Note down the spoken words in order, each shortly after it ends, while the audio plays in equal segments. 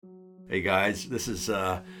Hey guys, this is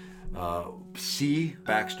C.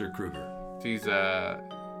 Baxter Kruger. He's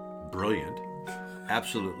Brilliant,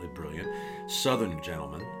 absolutely brilliant, Southern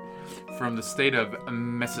gentleman. from the state of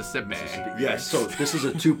Mississippi. Yes, so this is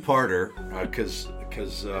a two-parter because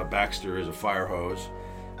Baxter is a fire hose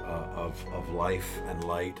of life and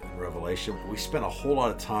light and revelation. We spent a whole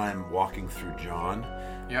lot of time walking through John.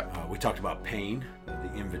 Yep. We talked about pain,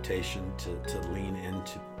 the invitation to lean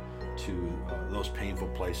into those painful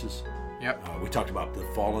places. Yep. We talked about the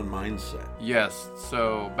fallen mindset. Yes.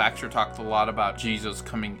 So Baxter talked a lot about Jesus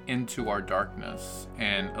coming into our darkness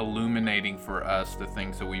and illuminating for us the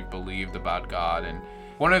things that we've believed about God. And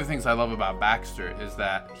one of the things I love about Baxter is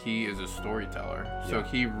that he is a storyteller. Yeah. So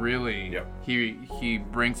he really, he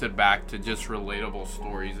brings it back to just relatable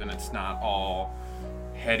stories, and it's not all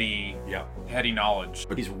heady knowledge.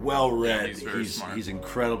 But he's well read. He's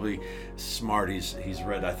incredibly smart. He's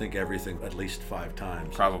read, I think, everything at least 5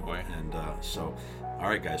 times. Probably. And so, all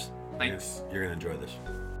right, guys. Thanks. You're going to enjoy this.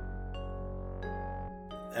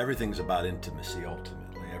 Everything's about intimacy,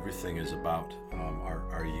 ultimately. Everything is about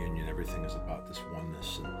our union. Everything is about this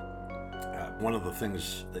oneness. And one of the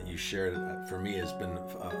things that you shared for me has been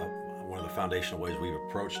one of the foundational ways we've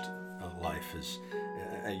approached life is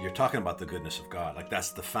you're talking about the goodness of God. Like,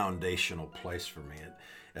 that's the foundational place for me.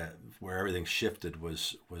 Where everything shifted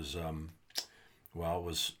was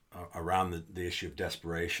around the issue of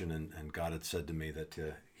desperation, and God had said to me that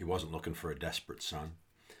he wasn't looking for a desperate son.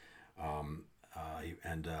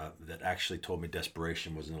 That actually told me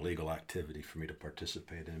desperation was an illegal activity for me to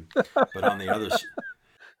participate in. But on the other side,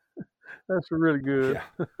 that's really good.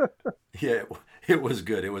 Yeah, it was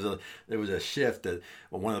good. It was a shift. That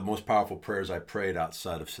one of the most powerful prayers I prayed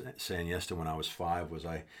outside of saying yes to when I was 5 was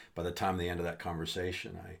by the time the end of that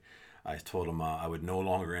conversation, I told him I would no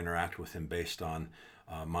longer interact with him based on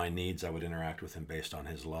my needs. I would interact with him based on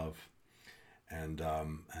his love. And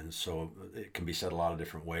so it can be said a lot of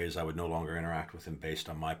different ways. I would no longer interact with him based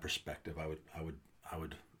on my perspective. I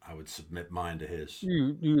would submit mine to his.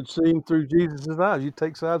 You would see him through Jesus' eyes. You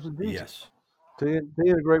take sides with Jesus. Yes. To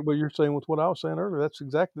integrate what you're saying with what I was saying earlier, that's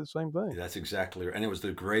exactly the same thing. That's exactly right. And it was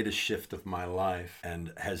the greatest shift of my life,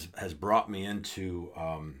 and has brought me into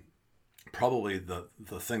probably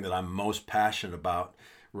the thing that I'm most passionate about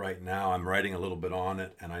right now. I'm writing a little bit on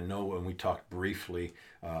it, and I know when we talked briefly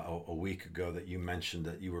a week ago that you mentioned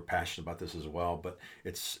that you were passionate about this as well, but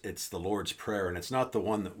it's the Lord's Prayer, and it's not the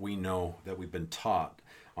one that we know that we've been taught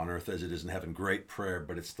on earth as it is in heaven, great prayer,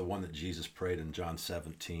 but it's the one that Jesus prayed in John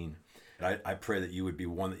 17. I pray that you would be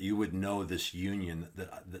one, that you would know this union,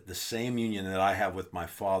 that the same union that I have with my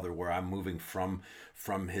Father, where I'm moving from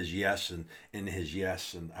his yes and in his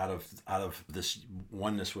yes, and out of this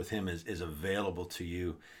oneness with him is available to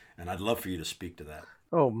you. And I'd love for you to speak to that.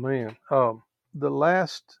 Oh man, the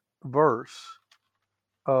last verse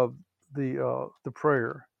of the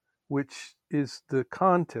prayer, which is the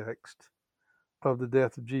context of the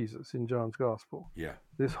death of Jesus in John's Gospel. Yeah.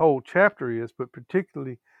 This whole chapter is, but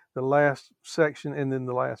particularly the last section and then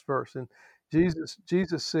the last verse. And Jesus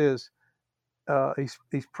says,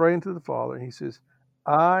 he's praying to the Father, and he says,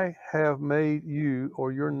 I have made you,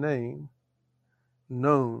 or your name,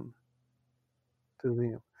 known to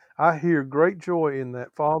them. I hear great joy in that.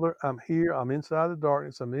 Father, I'm here, I'm inside the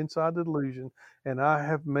darkness, I'm inside the delusion, and I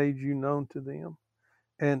have made you known to them.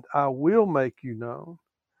 And I will make you known,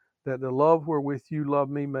 that the love wherewith you love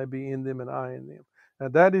me may be in them and I in them. Now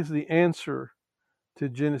that is the answer to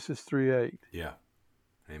Genesis 3:8. Yeah.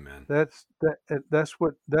 Amen. That's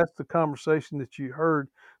the conversation that you heard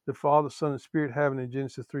the Father, Son, and Spirit having in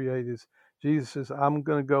Genesis 3:8 is Jesus says, I'm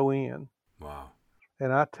going to go in. Wow.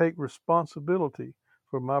 And I take responsibility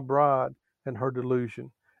for my bride and her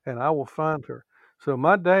delusion, and I will find her. So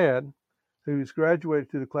my dad, who's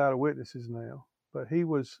graduated to the cloud of witnesses now, but he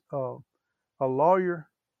was a lawyer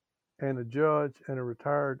and a judge and a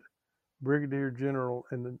retired brigadier general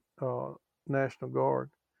in the National Guard.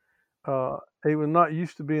 He was not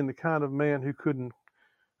used to being the kind of man who couldn't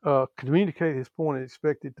communicate his point and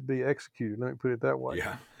expect it to be executed. Let me put it that way.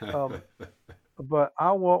 Yeah. But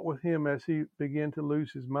I walked with him as he began to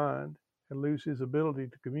lose his mind and lose his ability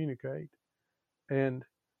to communicate. And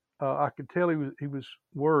I could tell he was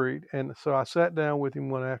worried. And so I sat down with him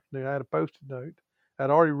one afternoon. I had a Post-it note. I'd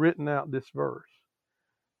already written out this verse.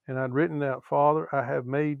 And I'd written out, Father, I have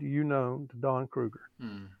made you known to Don Kruger.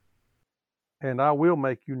 And I will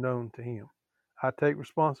make you known to him. I take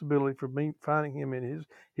responsibility for me finding him in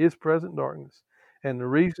his present darkness. And the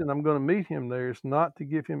reason I'm going to meet him there is not to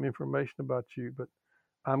give him information about you, but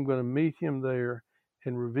I'm going to meet him there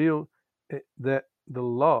and reveal that the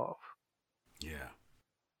love, yeah,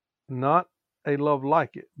 not a love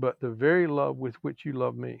like it, but the very love with which you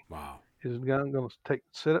love me Wow. is going to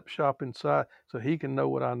set up shop inside so he can know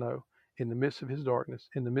what I know in the midst of his darkness,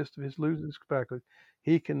 in the midst of his losing his faculty.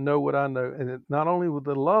 He can know what I know. And not only will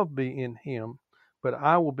the love be in him, but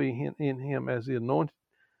I will be in him as the anointed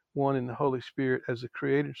one in the Holy Spirit, as the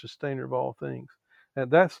creator and sustainer of all things.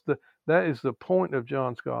 And that is the point of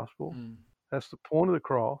John's gospel. That's the point of the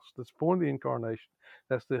cross. That's the point of the incarnation.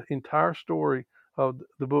 That's the entire story of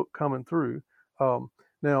the book coming through.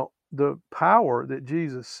 Now, the power that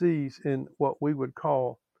Jesus sees in what we would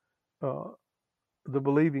call the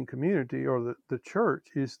believing community or the church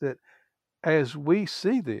is that as we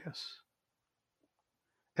see this,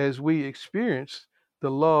 as we experience the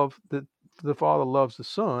love that the Father loves the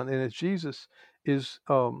Son, and as Jesus is,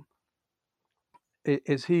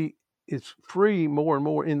 as he is free more and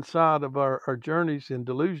more inside of our journeys and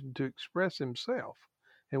delusion to express himself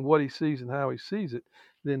and what he sees and how he sees it,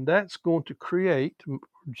 then that's going to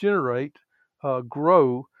generate,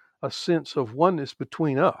 grow a sense of oneness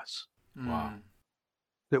between us. Wow.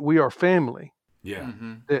 That we are family. Yeah.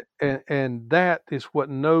 And that is what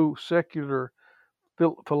no secular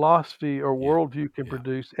philosophy or worldview can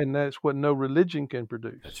produce, and that's what no religion can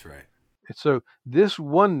produce. That's right. And so this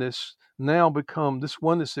oneness this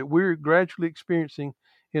oneness that we're gradually experiencing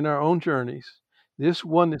in our own journeys, this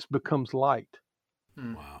oneness becomes light.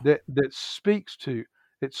 Wow. That speaks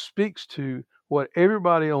to what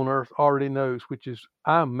everybody on earth already knows, which is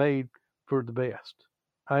I'm made for the best.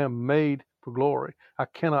 I am made for glory. I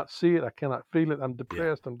cannot see it. I cannot feel it. I'm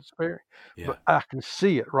depressed. I'm despairing. But I can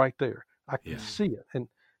see it right there. I can see it.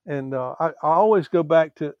 And I always go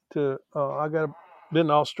back to been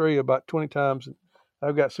to Australia about 20 times, and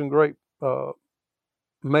I've got some great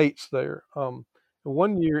mates there.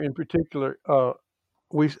 One year in particular,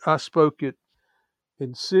 I spoke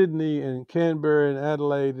in Sydney and Canberra and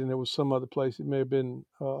Adelaide, and there was some other place. It may have been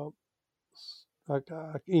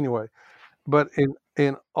anyway. But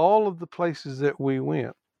in all of the places that we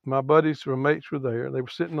went, my buddies or mates were there. They were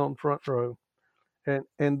sitting on the front row, and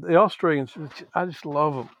the Australians, I just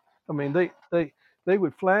love them. I mean, they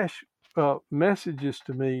would flash messages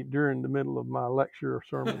to me during the middle of my lecture or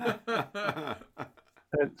sermon,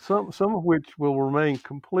 and some of which will remain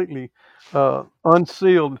completely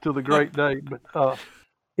unsealed until the great day. But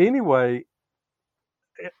anyway,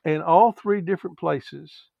 in all three different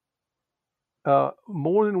places,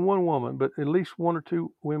 more than one woman, but at least one or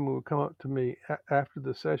two women would come up to me after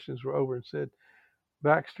the sessions were over and said,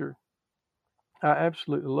 "Baxter, I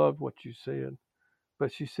absolutely loved what you said,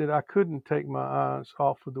 but," she said, "I couldn't take my eyes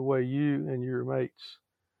off of the way you and your mates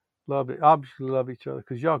obviously love each other,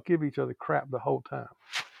 because y'all give each other crap the whole time."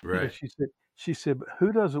 Right. But she said, "But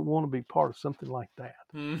who doesn't want to be part of something like that?"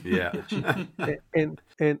 Yeah.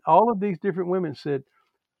 And all of these different women said,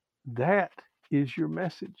 "That is your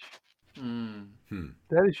message.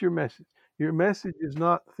 That is your message. Your message is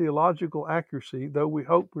not theological accuracy, though we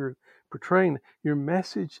hope we're portraying. Your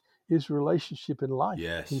message is relationship and life."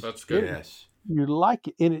 Yes. That's good. Yes. You like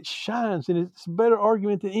it, and it shines, and it's a better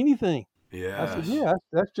argument than anything. Yes. I said, "Yeah,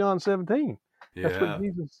 that's John 17. That's what Yeah.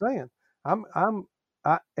 Jesus is saying."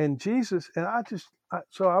 And Jesus, and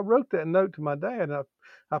so I wrote that note to my dad, and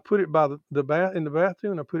I put it by the bath in the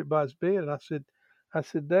bathroom, and I put it by his bed, and I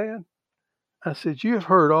said, "Dad," I said, "you have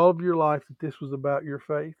heard all of your life that this was about your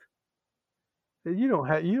faith. You don't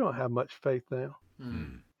have much faith now.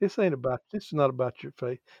 This is not about your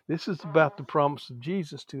faith. This is about the promise of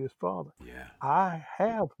Jesus to his Father. Yeah. I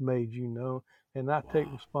have made you known, and I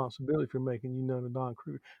take responsibility for making you known to Don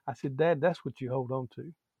Kruger." I said, "Dad, that's what you hold on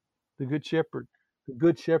to. The good shepherd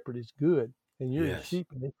is good, and you're his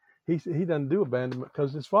sheep." And he doesn't do abandonment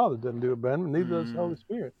because his Father doesn't do abandonment. Neither does the Holy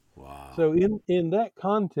Spirit. Wow. So in that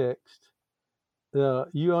context,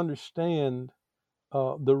 you understand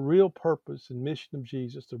the real purpose and mission of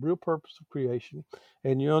Jesus, the real purpose of creation,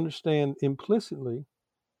 and you understand implicitly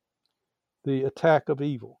the attack of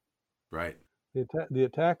evil. Right. The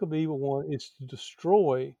attack of evil one is to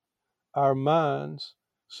destroy our minds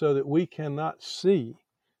so that we cannot see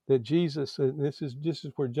that Jesus, and this is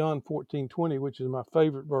where John 14:20, which is my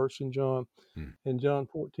favorite verse in John, and John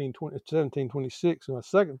 17:26, and my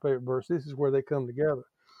second favorite verse, this is where they come together.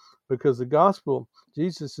 Because the gospel,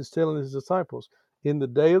 Jesus is telling his disciples, in the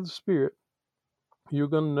day of the Spirit, you're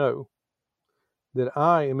going to know that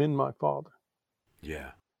I am in my Father.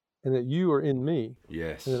 Yeah. And that you are in me.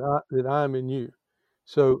 Yes. And that I am in you.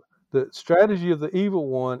 So the strategy of the evil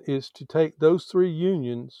one is to take those three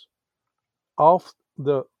unions off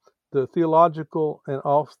the theological and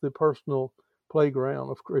off the personal playground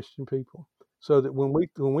of Christian people. So that when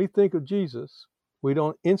we think of Jesus, We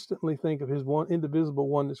don't instantly think of his one indivisible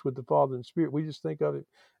oneness with the Father and Spirit. We just think of it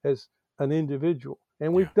as an individual.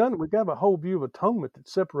 And we've got a whole view of atonement that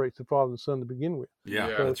separates the Father and Son to begin with.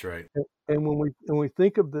 Yeah, So, that's right. and when we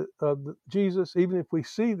think of the Jesus, even if we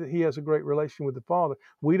see that he has a great relation with the Father,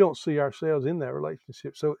 we don't see ourselves in that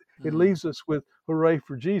relationship. So it leaves us with hooray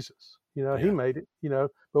for Jesus. He made it.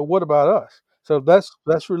 But what about us? So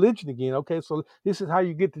that's religion again. Okay, so this is how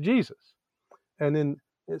you get to Jesus. And then,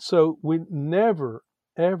 so we never,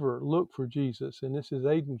 ever look for Jesus. And this is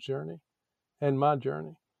Aiden's journey and my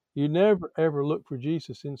journey. You never, ever look for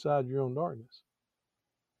Jesus inside your own darkness.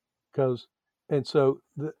 But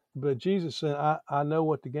Jesus said, I know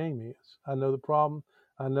what the game is. I know the problem.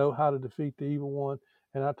 I know how to defeat the evil one.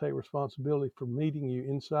 And I take responsibility for meeting you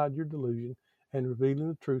inside your delusion and revealing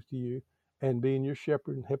the truth to you and being your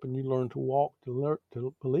shepherd and helping you learn to walk, to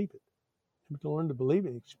believe it, to learn to believe it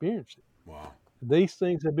and experience it. Wow. These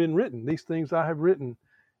things have been written. These things I have written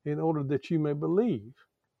in order that you may believe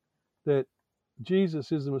that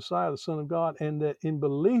Jesus is the Messiah, the Son of God, and that in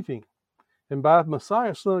believing, and by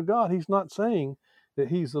Messiah, Son of God, he's not saying that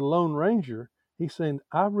he's the Lone Ranger. He's saying,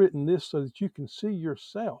 I've written this so that you can see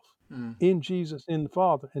yourself in Jesus, in the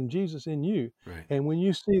Father, and Jesus in you. Right. And when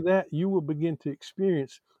you see that, you will begin to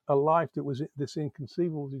experience a life that's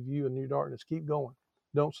inconceivable to you in your darkness. Keep going.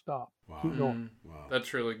 Don't stop. Wow. Keep going. Wow.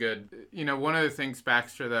 That's really good. One of the things,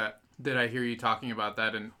 Baxter, that I hear you talking about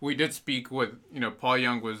that, and we did speak with, Paul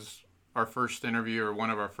Young was our first interview, or one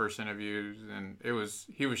of our first interviews, and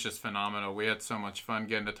he was just phenomenal. We had so much fun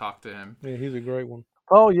getting to talk to him. Yeah, he's a great one.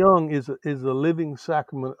 Paul Young is a living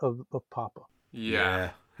sacrament of Papa.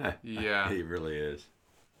 Yeah. Yeah. He really is.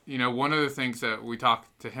 One of the things that we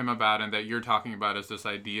talked to him about and that you're talking about is this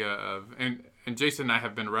idea of, and Jason and I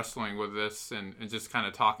have been wrestling with this and just kind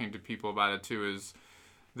of talking to people about it too, is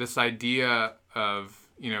this idea of,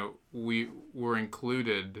 we're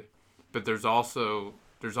included, but there's also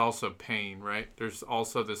pain, right? There's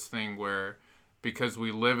also this thing where, because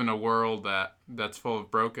we live in a world that's full of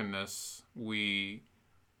brokenness, we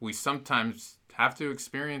sometimes have to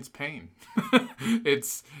experience pain.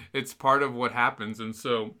 It's part of what happens. And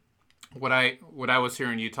so what I was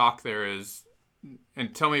hearing you talk there is,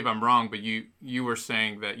 and tell me if I'm wrong, but you were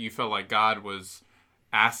saying that you felt like God was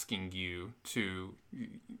asking you to,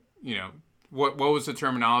 what was the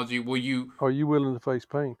terminology? Are you willing to face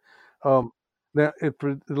pain? Now, if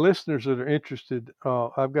for the listeners that are interested,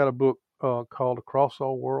 I've got a book called Across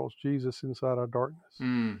All Worlds, Jesus Inside Our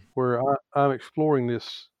Darkness, where I'm exploring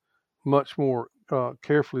this much more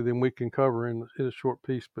carefully than we can cover in a short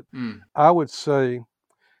piece. But I would say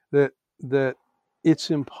that it's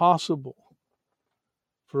impossible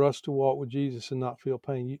for us to walk with Jesus and not feel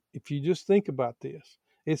pain. If you just think about this,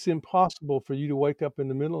 it's impossible for you to wake up in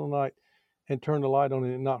the middle of the night and turn the light on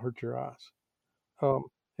and not hurt your eyes.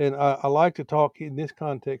 And I like to talk in this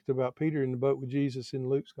context about Peter in the boat with Jesus in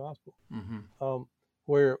Luke's gospel,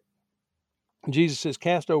 where Jesus says,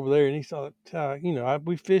 cast over there. And he thought,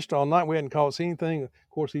 we fished all night. We hadn't caught anything. Of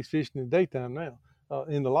course, he's fishing in the daytime now,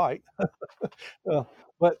 in the light.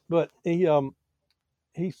 But Peter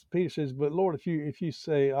says, but Lord, if you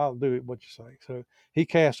say, I'll do it, what you say. So he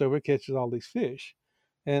casts over, catches all these fish.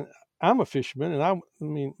 And I'm a fisherman, and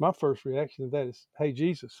my first reaction to that is, hey,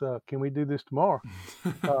 Jesus, can we do this tomorrow?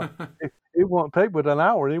 It won't take but an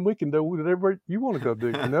hour, then we can do whatever you want to go do.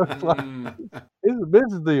 It's a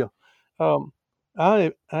business deal.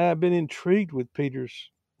 I have been intrigued with Peter's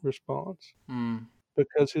response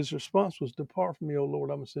because his response was, depart from me, O Lord,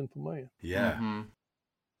 I'm a sinful man. Yeah.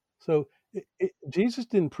 So Jesus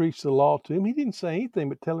didn't preach the law to him. He didn't say anything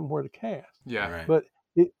but tell him where to cast. Yeah. Right. But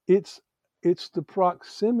it's the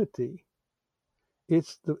proximity.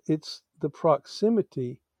 It's the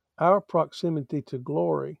proximity, our proximity to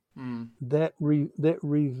glory that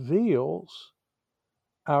reveals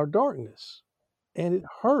our darkness, and it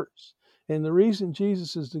hurts. And the reason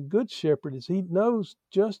Jesus is the good shepherd is he knows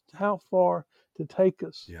just how far to take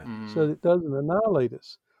us so that it doesn't annihilate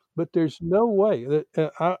us. But there's no way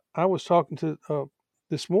that I was talking to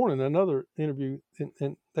this morning, another interview,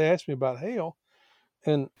 and they asked me about hell,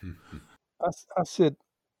 and I said,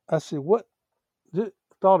 what?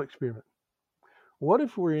 Thought experiment. What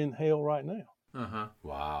if we're in hell right now?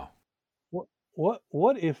 Wow.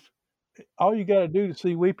 What if all you got to do to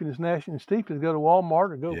see weeping is gnashing of teeth is go to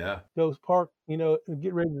Walmart or go park, and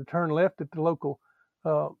get ready to turn left at the local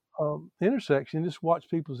intersection and just watch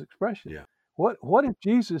people's expression. Yeah. What if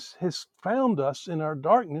Jesus has found us in our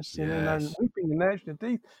darkness and in our weeping and gnashing of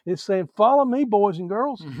teeth is saying, follow me, boys and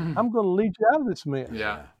girls. I'm going to lead you out of this mess.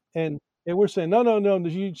 Yeah. And we're saying, no,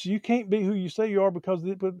 you can't be who you say you are because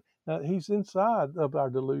He's inside of our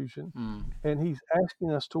delusion, Mm. and he's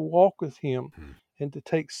asking us to walk with him and to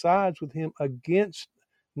take sides with him against,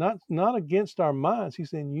 not against our minds.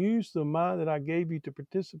 He's saying, use the mind that I gave you to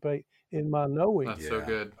participate in my knowing. That's so Yeah.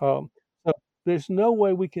 good. So there's no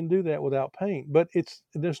way we can do that without pain, but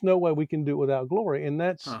there's no way we can do it without glory. And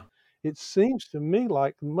it seems to me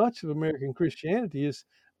like much of American Christianity is,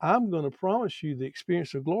 I'm going to promise you the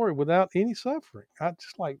experience of glory without any suffering. I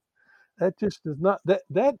just like, that just does not,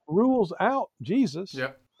 that rules out Jesus.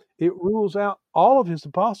 Yep. It rules out all of his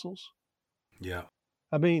apostles. Yeah.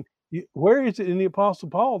 I mean, where is it in the Apostle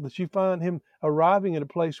Paul that you find him arriving at a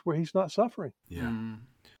place where he's not suffering? Yeah.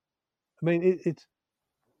 I mean, it's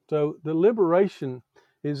so the liberation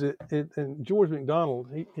is it. And George MacDonald,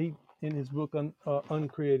 he in his book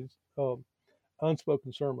Uncreated,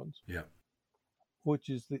 Unspoken Sermons, Yeah. which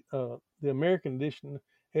is the American edition,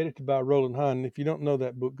 edited by Roland Hine. And if you don't know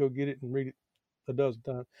that book, go get it and read it a dozen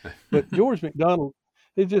times. But George MacDonald,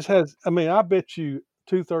 it just has. I mean, I bet you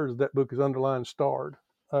 2/3 of that book is underlined, starred.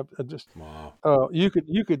 Wow. You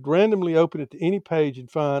could randomly open it to any page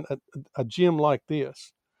and find a gem like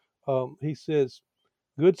this. He says,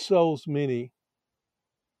 "Good souls many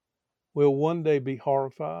will one day be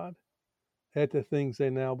horrified at the things they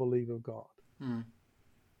now believe of God."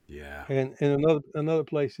 Yeah. And in another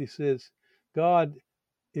place he says, "God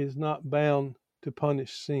is not bound to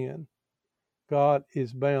punish sin. God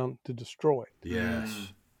is bound to destroy it."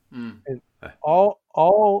 Yes. And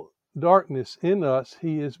all darkness in us,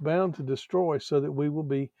 he is bound to destroy so that we will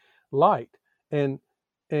be light. And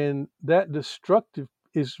that destructive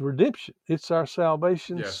is redemption. It's our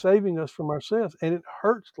salvation, Yes. saving us from ourselves, and it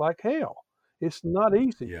hurts like hell. It's not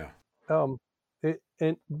easy. Yeah.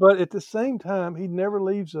 But at the same time, he never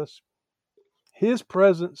leaves us. His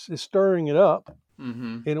presence is stirring it up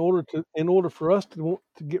in order for us to want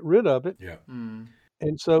to get rid of it. Yeah.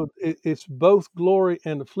 And so it's both glory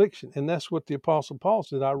and affliction. And that's what the Apostle Paul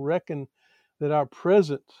said. I reckon that our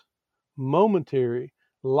present momentary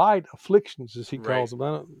light afflictions, as he calls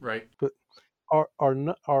them, but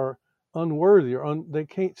are unworthy, or they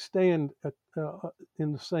can't stand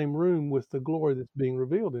in the same room with the glory that's being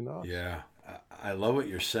revealed in us. Yeah. I love what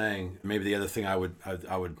you're saying. Maybe the other thing I would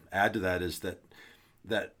add to that is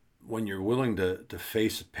that when you're willing to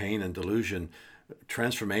face pain and delusion,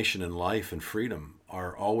 transformation in life and freedom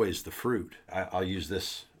are always the fruit. I'll use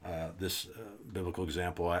this biblical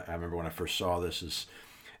example. I remember when I first saw this is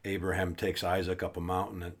Abraham takes Isaac up a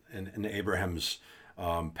mountain, and in Abraham's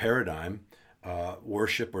paradigm,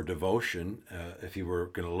 worship or devotion, if you were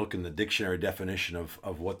going to look in the dictionary definition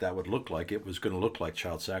of what that would look like, it was going to look like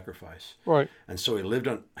child sacrifice. Right. And so he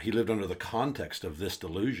lived under the context of this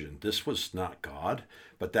delusion. This was not God,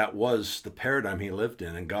 but that was the paradigm he lived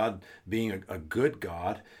in. And God being a good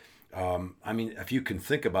God, I mean, if you can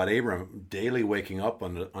think about Abraham daily waking up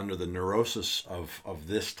under the neurosis of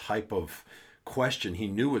this type of question he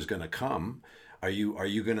knew was going to come. Are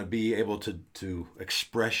you going to be able to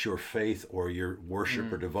express your faith or your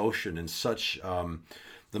worship or devotion in such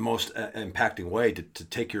the most impacting way to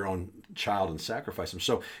take your own child and sacrifice him?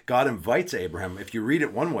 So God invites Abraham. If you read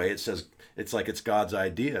it one way, it says it's like it's God's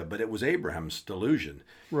idea, but it was Abraham's delusion.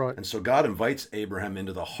 Right. And so God invites Abraham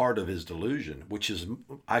into the heart of his delusion, which is,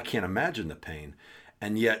 I can't imagine the pain.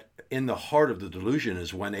 And yet in the heart of the delusion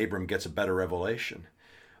is when Abram gets a better revelation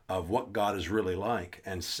of what God is really like,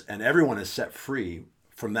 and everyone is set free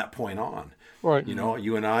from that point on. Right. You know,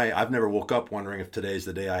 you and I've never woke up wondering if today's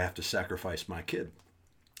the day I have to sacrifice my kid.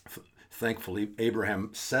 Thankfully, Abraham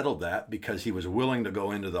settled that because he was willing to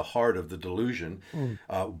go into the heart of the delusion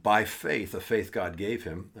by faith, a faith God gave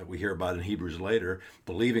him that we hear about in Hebrews later,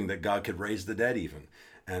 believing that God could raise the dead even.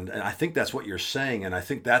 And I think that's what you're saying, and I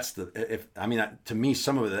think that's to me,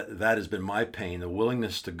 some of that has been my pain, the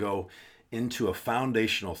willingness to go into a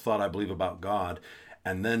foundational thought I believe about God,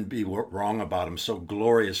 and then be wrong about him, so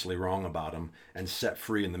gloriously wrong about him, and set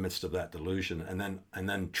free in the midst of that delusion, and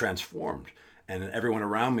then transformed, and everyone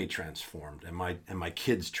around me transformed, and my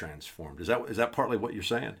kids transformed. Is that partly what you're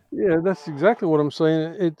saying? Yeah, that's exactly what I'm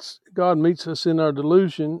saying. It's God meets us in our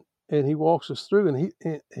delusion, and he walks us through,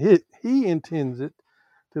 and he intends it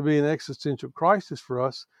to be an existential crisis for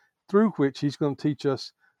us, through which he's going to teach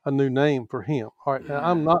us a new name for him. All right, now,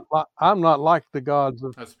 I'm not like the gods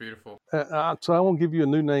of. That's beautiful. So I want to give you a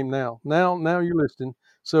new name now. Now you're listening.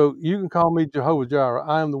 So you can call me Jehovah Jireh.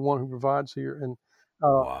 I am the one who provides here. And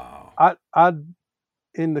Wow. I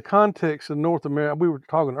in the context of North America, we were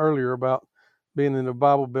talking earlier about being in the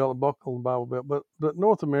Bible Belt, buckle the Bible Belt, but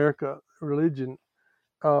North America religion,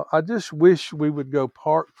 I just wish we would go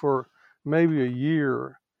park for maybe a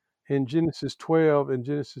year in Genesis 12 and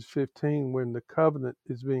Genesis 15 when the covenant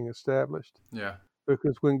is being established. Yeah.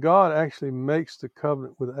 Because when God actually makes the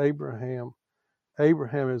covenant with Abraham,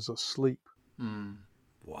 Abraham is asleep. Mm.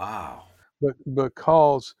 Wow. But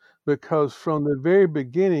because from the very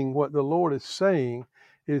beginning, what the Lord is saying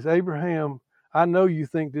is, Abraham, I know you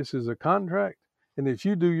think this is a contract, and if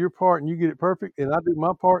you do your part and you get it perfect, and I do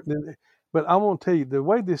my part, then. But I want to tell you, the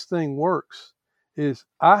way this thing works is,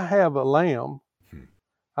 I have a lamb,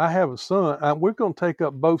 I have a son. We're going to take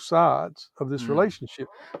up both sides of this relationship.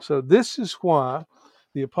 So this is why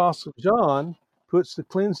the Apostle John puts the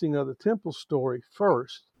cleansing of the temple story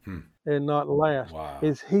first and not last. Wow.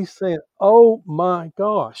 Is he's saying, oh my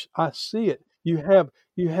gosh, I see it. You have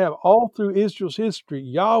all through Israel's history,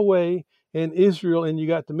 Yahweh and Israel, and you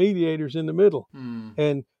got the mediators in the middle.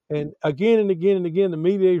 And again and again and again, the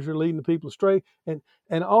mediators are leading the people astray.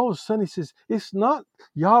 And all of a sudden he says, it's not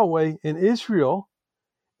Yahweh and Israel,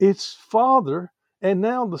 it's Father, and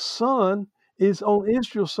now the Son is on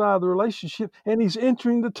Israel's side of the relationship, and he's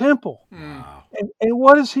entering the temple. Wow. And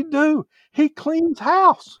what does he do? He cleans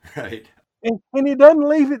house. Right. And he doesn't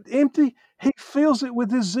leave it empty. He fills it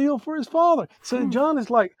with his zeal for his Father. So John is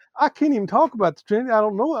like, I can't even talk about the Trinity. I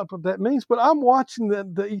don't know what that means, but I'm watching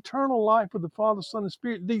the eternal life of the Father, Son, and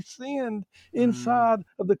Spirit descend inside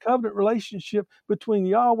of the covenant relationship between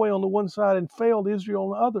Yahweh on the one side and failed Israel on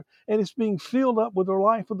the other. And it's being filled up with the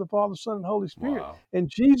life of the Father, Son, and Holy Spirit. Wow. And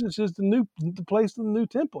Jesus is the place of the new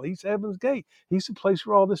temple. He's heaven's gate. He's the place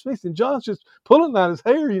where all this meets. And John's just pulling out his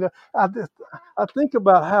hair, I think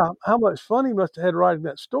about how much fun he must have had writing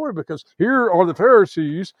that story, because here are the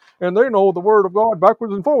Pharisees, and they know the word of God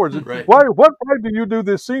backwards and forwards. And Right. why do you do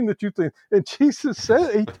this scene that you think? And Jesus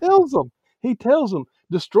said, he tells them,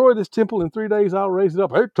 destroy this temple in 3 days, I'll raise it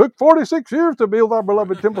up. It took 46 years to build our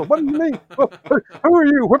beloved temple. What do you mean? Who are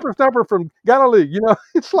you, whippersnapper from Galilee?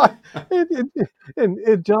 It's like,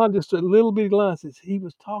 and John just a little bitty line says, he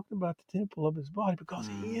was talking about the temple of his body, because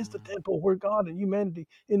he is the temple where God and humanity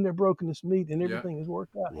in their brokenness meet, and everything is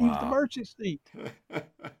worked out. He's the mercy seat.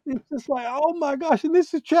 It's just like, oh my gosh, and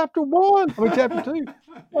this is chapter 1. Chapter 2.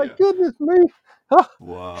 My goodness me.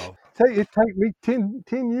 Wow. It take me 10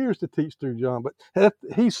 years to teach through John, but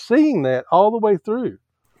he's seeing that all the way through.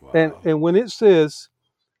 Wow. And when it says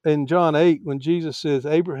in John 8, when Jesus says,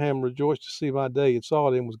 Abraham rejoiced to see my day and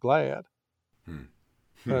saw it and was glad.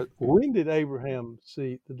 When did Abraham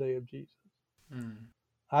see the day of Jesus?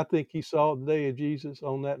 I think he saw the day of Jesus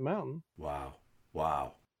on that mountain. Wow.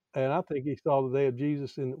 Wow. And I think he saw the day of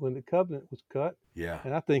Jesus when the covenant was cut. Yeah.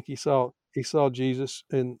 And I think he saw Jesus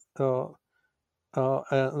on the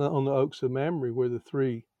oaks of Mamre, where the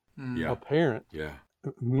three apparent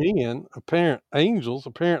men, apparent angels,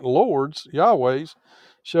 apparent lords, Yahwehs,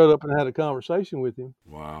 showed up and had a conversation with him.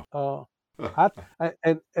 Wow.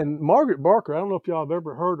 And Margaret Barker, I don't know if y'all have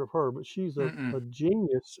ever heard of her, but she's a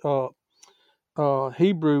genius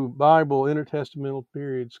Hebrew Bible intertestamental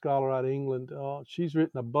period scholar out of England. She's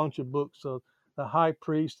written a bunch of books, the High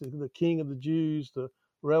Priest, the King of the Jews, the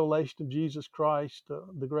Revelation of Jesus Christ,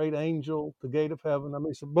 the Great Angel, the Gate of Heaven.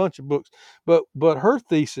 It's a bunch of books. But her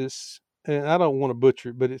thesis, and I don't want to butcher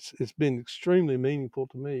it, but it's been extremely meaningful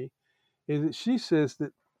to me, is that she says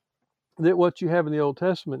that what you have in the Old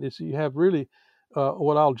Testament is you have really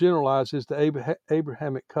what I'll generalize is the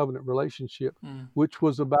Abrahamic covenant relationship, which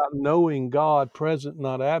was about knowing God present,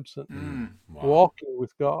 not absent, walking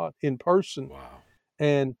with God in person,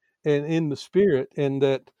 and in the Spirit, and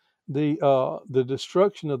that the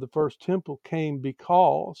destruction of the first temple came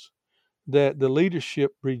because that the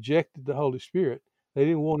leadership rejected the Holy Spirit. They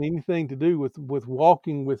didn't want anything to do with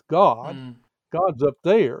walking with God. God's up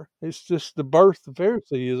there. It's just the birth of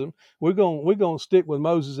Phariseeism. We're gonna stick with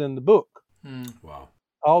Moses and the book. Wow.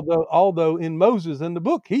 Although in Moses in the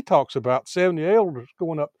book he talks about 70 elders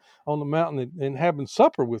going up on the mountain and having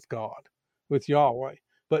supper with God, with Yahweh.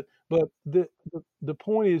 But the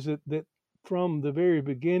point is that from the very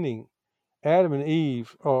beginning, Adam and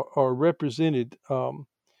Eve are represented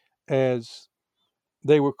as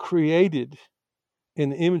they were created in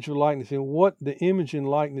the image and likeness. And what the image and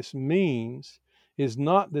likeness means is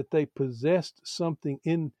not that they possessed something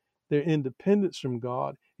in their independence from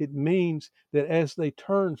God. It means that as they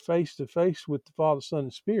turned face to face with the Father, Son,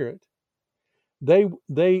 and Spirit, they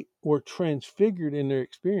were transfigured in their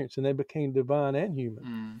experience, and they became divine and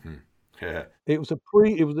human. It was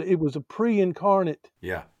a pre-incarnate,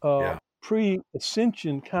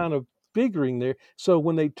 pre-ascension kind of figuring there. So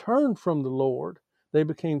when they turned from the Lord, they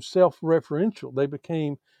became self-referential. They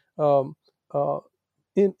became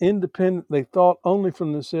independent. They thought only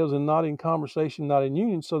from themselves and not in conversation, not in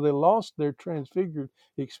union. So they lost their transfigured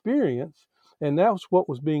experience. And that was what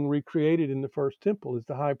was being recreated in the first temple, is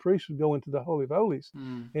the high priest would go into the Holy of Holies,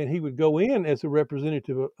 and he would go in as a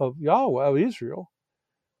representative of Yahweh, of Israel.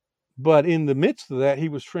 But in the midst of that, he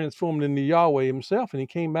was transformed into Yahweh himself, and he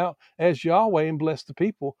came out as Yahweh and blessed the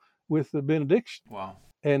people with the benediction. Wow.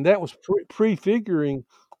 And that was prefiguring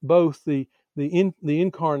both the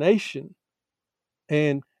incarnation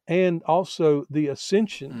and also the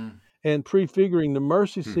ascension, and prefiguring the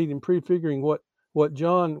mercy seat, and prefiguring what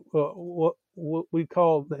John what we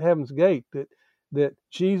call the heaven's gate, that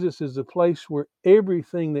Jesus is the place where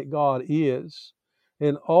everything that God is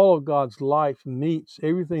and all of God's life meets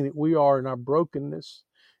everything that we are in our brokenness,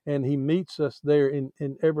 and he meets us there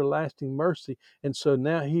in everlasting mercy. And so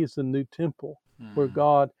now he is the new temple where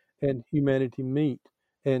God and humanity meet,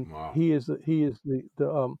 and he is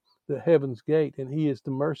the heaven's gate, and he is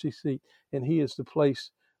the mercy seat, and he is the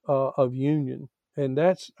place of union. And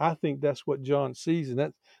I think that's what John sees,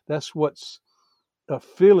 and that's what's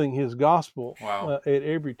filling his gospel at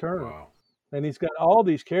every turn. Wow. And he's got all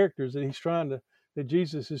these characters that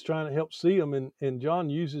Jesus is trying to help see them, and John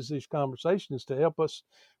uses these conversations to help us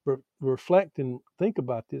reflect and think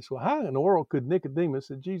about this. Well, how in the world could Nicodemus,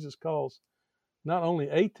 that Jesus calls not only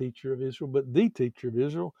a teacher of Israel, but the teacher of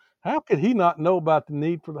Israel, how could he not know about the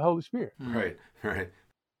need for the Holy Spirit? Right.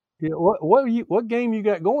 Yeah, what game you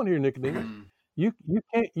got going here, Nicodemus? You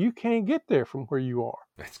can't get there from where you are.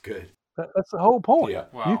 That's good. That's the whole point. Yeah.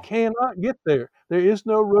 Wow. You cannot get there. There is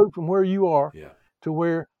no road from where you are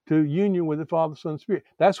to union with the Father, Son, and Spirit.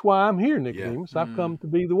 That's why I'm here, Nicodemus. I've come to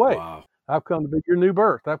be the way. Wow. I've come to be your new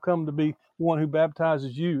birth. I've come to be one who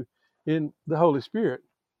baptizes you in the Holy Spirit,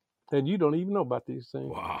 and you don't even know about these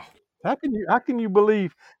things. Wow. How can you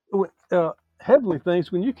believe heavenly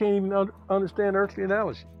things when you can't even understand earthly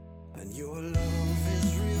analogy? And your love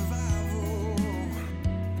is revival.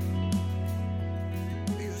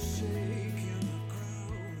 You're shaking the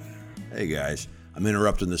ground. Hey guys, I'm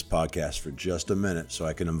interrupting this podcast for just a minute so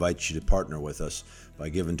I can invite you to partner with us by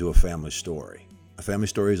giving to A Family Story. A Family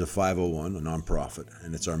Story is a 501, a nonprofit,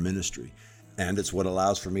 and it's our ministry. And it's what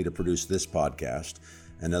allows for me to produce this podcast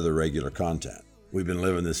and other regular content. We've been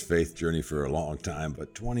living this faith journey for a long time,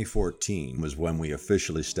 but 2014 was when we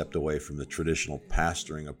officially stepped away from the traditional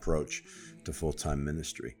pastoring approach to full-time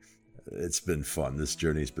ministry. It's been fun. This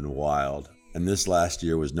journey's been wild. And this last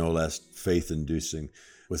year was no less faith-inducing,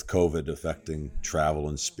 with COVID affecting travel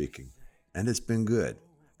and speaking. And it's been good,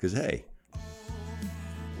 because hey,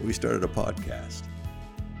 we started a podcast.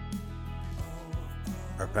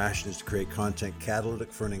 Our passion is to create content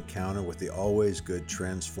catalytic for an encounter with the always good,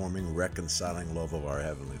 transforming, reconciling love of our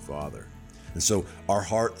Heavenly Father. And so our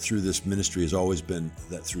heart through this ministry has always been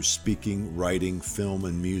that through speaking, writing, film,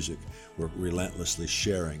 and music, we're relentlessly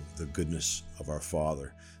sharing the goodness of our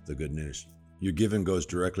Father, the good news. Your giving goes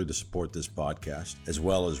directly to support this podcast, as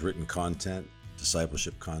well as written content,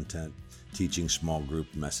 discipleship content, teaching small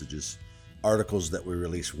group messages, articles that we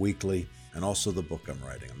release weekly, and also the book I'm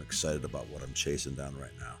writing. I'm excited about what I'm chasing down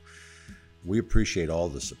right now. We appreciate all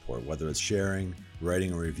the support, whether it's sharing,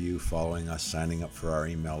 writing a review, following us, signing up for our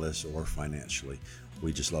email list, or financially.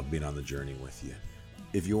 We just love being on the journey with you.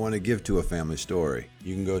 If you want to give to A Family Story,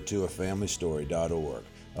 you can go to afamilystory.org,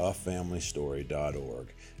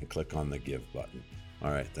 afamilystory.org, and click on the Give button.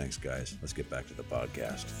 All right, thanks, guys. Let's get back to the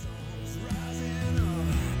podcast.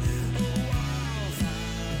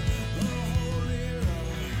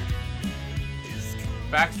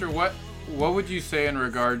 Baxter, what would you say in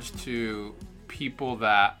regards to people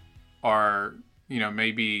that are,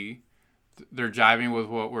 maybe they're jiving with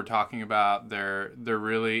what we're talking about, they're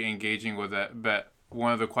really engaging with it, but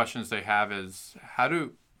one of the questions they have is how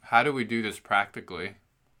do we do this practically?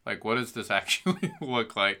 Like, what does this actually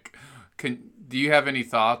look like? Do you have any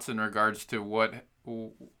thoughts in regards to what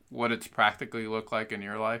it's practically look like in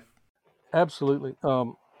your life? Absolutely.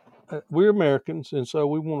 We're Americans, and so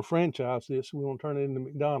we want to franchise this. We want to turn it into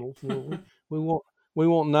McDonald's. We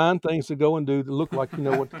want 9 things to go and do to look like you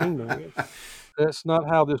know what the kingdom is. That's not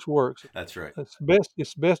how this works. That's right.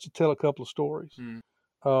 It's best to tell a couple of stories.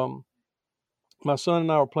 My son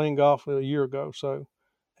and I were playing golf a year ago,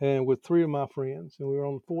 and with 3 of my friends, and we were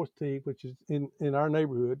on the 4th tee, which is in our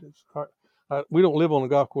neighborhood. We don't live on a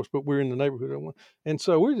golf course, but we're in the neighborhood. And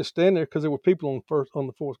so we were just standing there because there were people on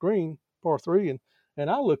the 4th green, par 3, and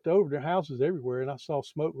I looked over, there are houses everywhere, and I saw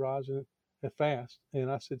smoke rising fast. And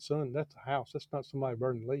I said, son, that's a house. That's not somebody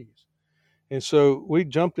burning leaves. And so we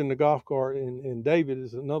jumped in the golf cart, and David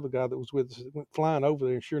is another guy that was with us, went flying over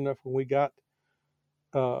there. And sure enough, when we got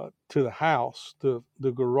to the house, the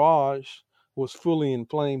garage was fully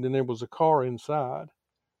inflamed, and there was a car inside.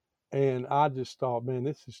 And I just thought, man,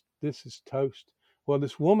 this is toast. Well,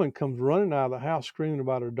 this woman comes running out of the house screaming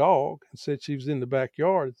about her dog and said she was in the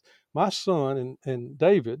backyard. My son and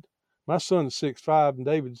David, my son is 6'5", and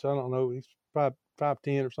David's, I don't know, he's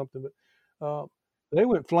 5'10" or something, but they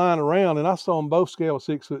went flying around, and I saw them both scale a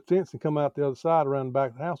 6-foot fence and come out the other side around the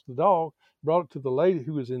back of the house. The dog brought it to the lady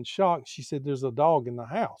who was in shock. She said, "There's a dog in the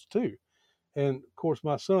house too." And of course,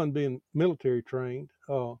 my son being military trained,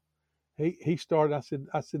 he started.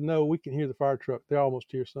 I said, "No, we can hear the fire truck. They're almost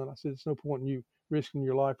here, son." I said, "It's no point in you risking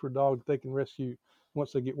your life for a dog that they can rescue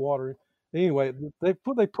once they get water." Anyway, they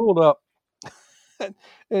pulled up,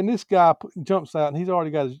 and this guy jumps out, and he's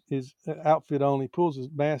already got his outfit on. He pulls his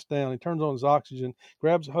mask down, he turns on his oxygen,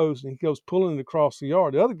 grabs a hose, and he goes pulling it across the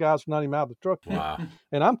yard. The other guys are not even out of the truck yet. Wow.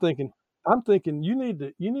 And I'm thinking, you need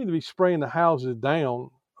to be spraying the houses down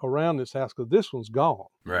around this house, because this one's gone.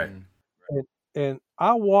 Right. And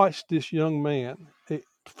I watched this young man,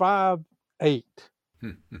 5'8",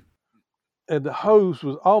 and the hose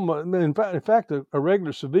was almost. In fact, a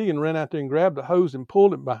regular civilian ran out there and grabbed the hose and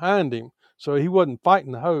pulled it behind him, so he wasn't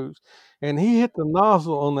fighting the hose. And he hit the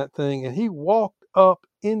nozzle on that thing, and he walked up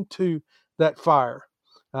into that fire.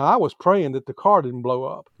 Now, I was praying that the car didn't blow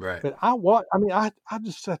up. Right. But I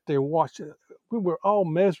just sat there and watched it. We were all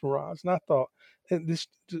mesmerized, and I thought, and this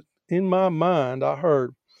in my mind, I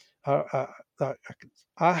heard, I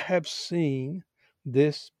have seen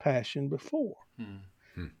this passion before.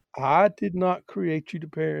 I did not create you to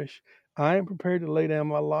perish. I am prepared to lay down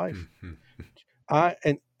my life.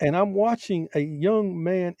 And I'm watching a young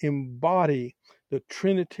man embody the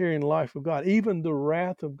Trinitarian life of God, even the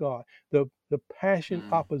wrath of God, the passion,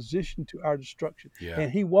 opposition to our destruction. Yeah.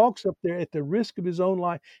 And he walks up there at the risk of his own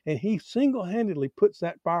life, and he single-handedly puts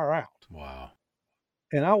that fire out. Wow.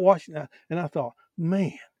 And I watched that, and I thought,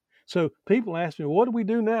 man. So people ask me, what do we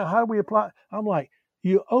do now? How do we apply? I'm like,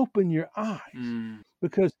 you open your eyes,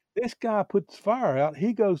 because this guy puts fire out.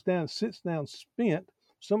 He goes down, sits down spent.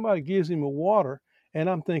 Somebody gives him a water, and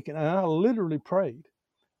I'm thinking, and I literally prayed.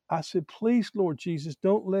 I said, please, Lord Jesus,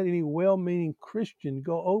 don't let any well-meaning Christian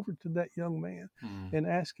go over to that young man and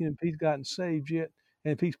ask him if he's gotten saved yet,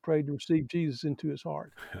 and if he's prayed to receive Jesus into his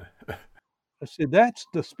heart. I said, that's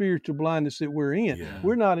the spiritual blindness that we're in. Yeah.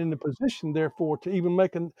 We're not in the position, therefore, to even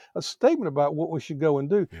make a statement about what we should go and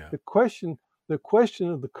do. Yeah. The question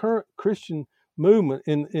of the current Christian movement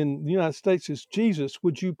in the United States is, Jesus,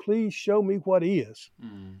 would you please show me what is,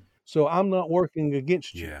 so I'm not working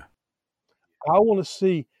against you? Yeah. I want to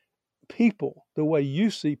see people the way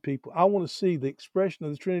you see people. I want to see the expression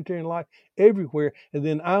of the Trinitarian life everywhere, and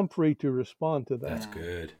then I'm free to respond to that. That's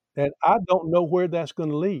good. And I don't know where that's going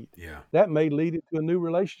to lead. Yeah. That may lead it to a new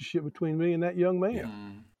relationship between me and that young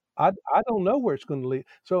man. Yeah. I don't know where it's going to lead.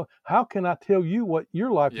 So how can I tell you what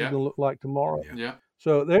your life is going to look like tomorrow? Yeah.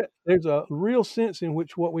 So there's a real sense in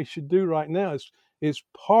which what we should do right now is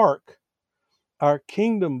park our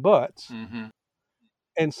kingdom butts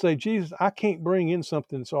and say, Jesus, I can't bring in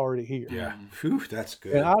something that's already here. Yeah. Whew, that's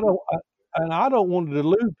good. And I don't want to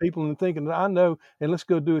delude people into thinking that I know, and let's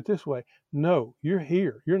go do it this way. No, you're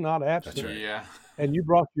here. You're not absent. That's right. Yeah. And you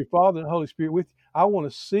brought your Father and Holy Spirit with you. I want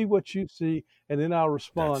to see what you see, and then I'll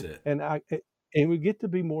respond. That's it. And we get to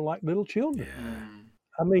be more like little children. Yeah.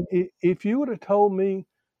 I mean, if you would have told me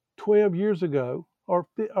 12 years ago or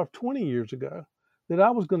 20 years ago that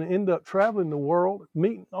I was going to end up traveling the world,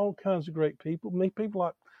 meeting all kinds of great people, meet people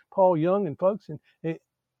like Paul Young and folks, and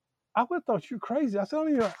I would have thought you're crazy. I said,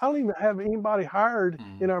 I don't even have anybody hired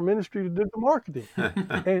in our ministry to do the marketing.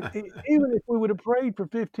 And even if we would have prayed for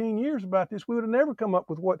 15 years about this, we would have never come up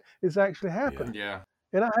with what is actually happening. Yeah.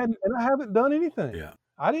 And I haven't done anything. Yeah.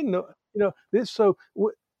 I didn't know, this. So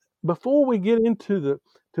before we get into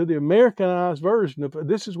the Americanized version of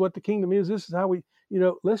this is what the kingdom is, this is how we,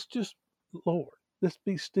 let's just, Lord, let's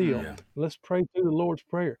be still. Yeah. Let's pray through the Lord's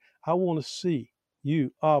Prayer. I want to see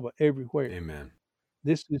you, Abba, everywhere. Amen.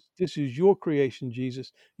 This is your creation,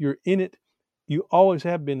 Jesus. You're in it. You always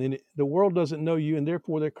have been in it. The world doesn't know you, and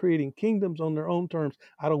therefore they're creating kingdoms on their own terms.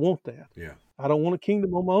 I don't want that. Yeah. I don't want a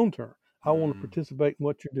kingdom on my own terms. I want to participate in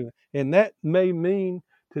what you're doing. And that may mean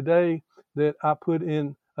today that I put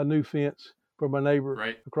in a new fence for my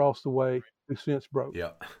neighbor across the way whose fence broke.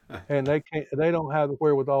 Yeah. And they don't have the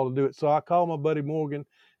wherewithal to do it. So I call my buddy Morgan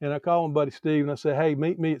and I call my buddy Steve and I say, hey,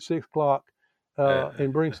 meet me at 6:00.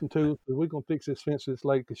 And bring some tools, because we're going to fix this fence this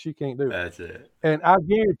lady because she can't do it. That's it. And I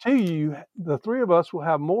guarantee you, the three of us will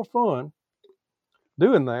have more fun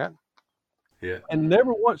doing that. Yeah. And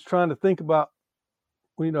never once trying to think about,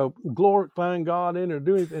 glorifying God in or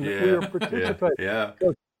doing anything. Yeah. We are participating. Yeah.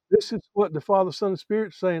 So this is what the Father, Son, and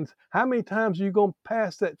Spirit is saying. How many times are you going to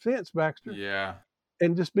pass that fence, Baxter? Yeah.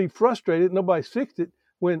 And just be frustrated? Nobody's fixed it.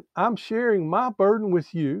 when I'm sharing my burden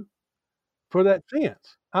with you for that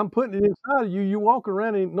fence. I'm putting it inside of you. You walk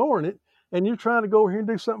around ignoring it, and you're trying to go over here and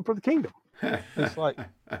do something for the kingdom. It's like,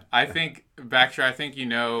 I think, Baxter, I think you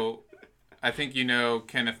know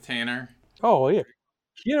Kenneth Tanner. oh yeah,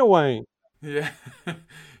 Kenneth Wayne. Yeah.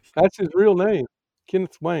 That's his real name,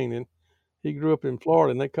 Kenneth Wayne, and he grew up in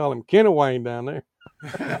Florida, and they call him Kenneth Wayne down there.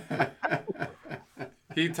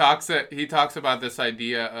 He talks about this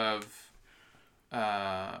idea of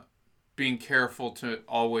being careful to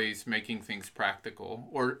always making things practical,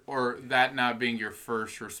 or that not being your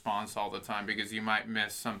first response all the time, because you might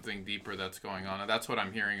miss something deeper that's going on. And that's what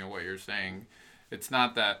I'm hearing in what you're saying. It's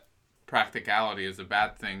not that practicality is a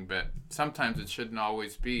bad thing, but sometimes it shouldn't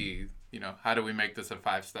always be, how do we make this a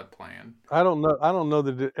 5-step plan? I don't know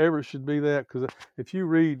that it ever should be that, because if you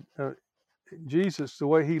read Jesus, the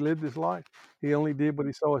way he lived his life, he only did what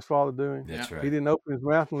he saw his Father doing. That's right. He didn't open his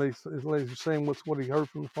mouth unless he's saying what he heard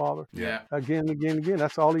from the Father. Yeah. Again and again and again.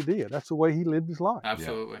 That's all he did. That's the way he lived his life.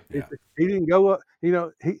 Absolutely. Yeah. He didn't go up.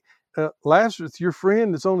 Lazarus, your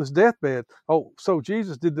friend, is on his deathbed. Oh, so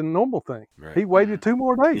Jesus did the normal thing. Right. He waited 2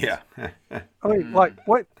 more days. Yeah. I mean, like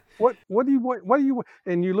what do you?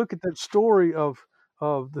 And you look at that story of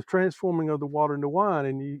the transforming of the water into wine,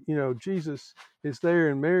 and Jesus is there,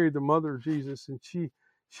 and Mary, the mother of Jesus, and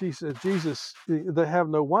she said, Jesus, they have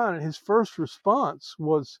no wine. And his first response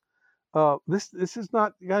was, this is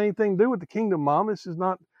not got anything to do with the kingdom, Mom. This is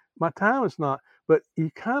not my time. It's not. But you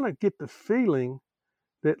kind of get the feeling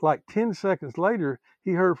that like 10 seconds later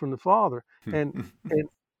he heard from the Father, and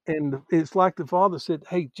it's like the Father said,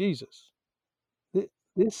 "Hey, Jesus,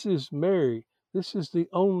 this is Mary. This is the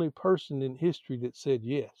only person in history that said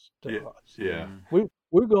yes to us. Yeah.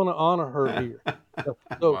 We're going to honor her here.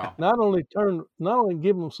 So Wow. not only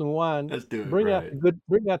give them some wine. Let's do it Bring right.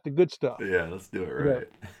 out the good stuff. Yeah, let's do it Yeah.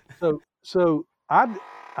 right. So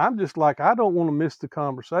I'm just like, I don't want to miss the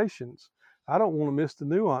conversations. I don't want to miss the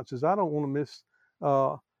nuances. I don't want to miss.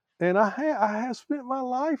 And I have spent my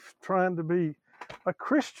life trying to be a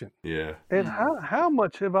Christian. Yeah. And how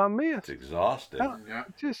much have I missed? It's exhausting. Yeah.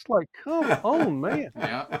 Just like, come on, man.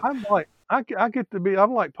 Yeah. I'm like,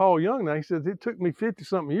 I'm like Paul Young now. He says, it took me 50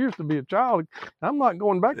 something years to be a child. I'm not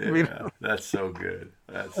going back to be Yeah, that's so good.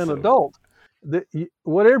 That's an so adult.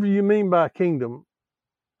 Whatever you mean by kingdom,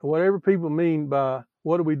 whatever people mean by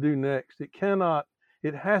what do we do next,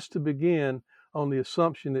 it has to begin on the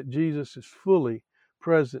assumption that Jesus is fully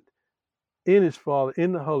present in his Father,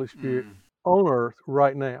 in the Holy Spirit, on earth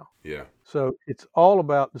right now. Yeah. So it's all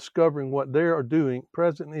about discovering what they are doing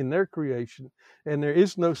present in their creation, and there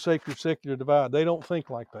is no sacred secular divide. They don't think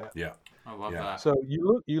like that. Yeah. I love Yeah. that. So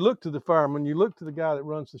you look to the fireman, you look to the guy that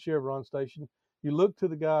runs the Chevron station, you look to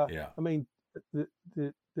the guy. Yeah. I mean,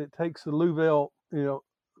 that takes the Louvel,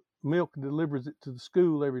 milk and delivers it to the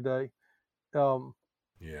school every day.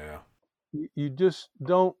 Yeah. You just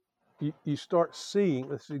don't. You start seeing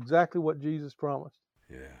that's exactly what Jesus promised.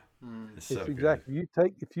 Yeah. It's It's so exactly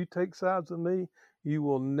if you take sides with me, you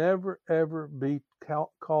will never ever be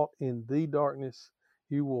caught in the darkness.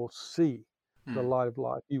 You will see the light of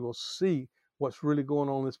life. You will see what's really going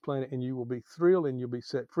on this planet, and you will be thrilled and you'll be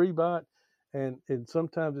set free by it. And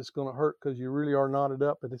sometimes it's going to hurt because you really are knotted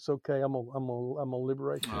up, but it's okay. I'm gonna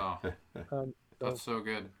liberate you. Oh, that's so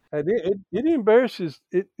good. And it embarrasses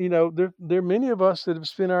it. There are many of us that have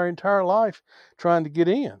spent our entire life trying to get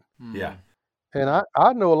in. Yeah. And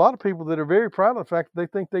I know a lot of people that are very proud of the fact that they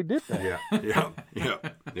think they did that.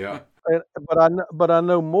 Yeah. But I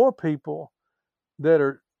know more people that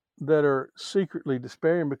are secretly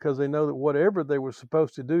despairing because they know that whatever they were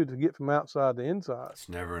supposed to do to get from outside to inside, It's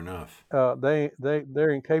never enough.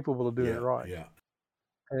 they're incapable of doing it right. Yeah.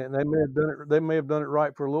 And they may have done it. They may have done it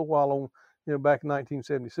right for a little while back in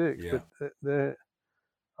 1976. Yeah.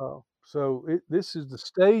 But this is the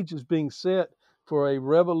stage is being set for a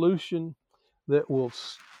revolution that will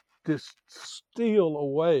just steal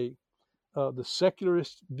away the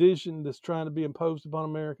secularist vision that's trying to be imposed upon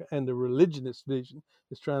America and the religionist vision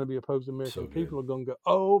that's trying to be imposed on America. So And people are going to go,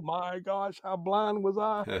 oh my gosh, how blind was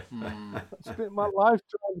I? I spent my life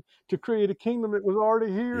trying to create a kingdom that was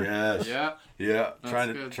already here. Yes. Yeah. Yeah.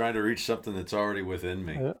 That's Trying to reach something that's already within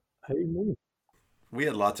me. Yeah. Amen. We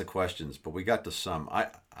had lots of questions, but we got to some.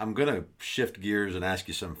 I'm going to shift gears and ask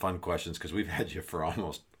you some fun questions because we've had you for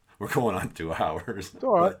we're going on 2 hours. It's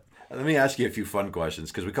all right. But let me ask you a few fun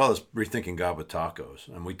questions because we call this Rethinking God with Tacos.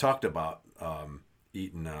 And we talked about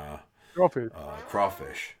eating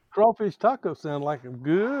crawfish. Crawfish tacos sound like a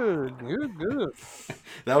good.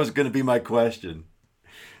 That was going to be my question.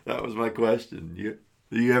 That was my question.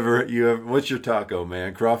 What's your taco,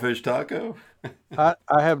 man? Crawfish taco? I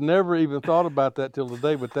have never even thought about that till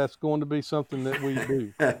today, but that's going to be something that we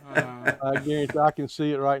do. I guarantee I can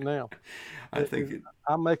see it right now. I think it.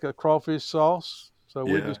 I make a crawfish sauce, so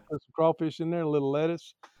we Yeah. just put some crawfish in there, a little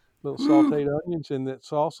lettuce, little Woo. sauteed onions, and that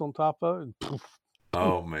sauce on top of it. And poof.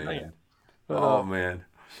 Oh man. Man. But, Oh man.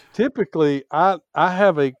 typically, I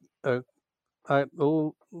have a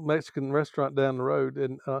little Mexican restaurant down the road,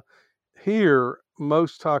 and here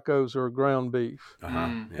most tacos are ground beef.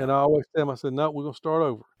 Yeah. And I always tell them, I said, no, we're gonna start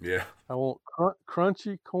over. Yeah. I want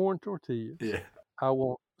crunchy corn tortillas. Yeah. I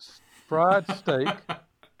want fried steak,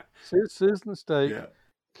 sizzling steak, Yeah.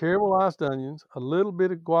 caramelized onions, a little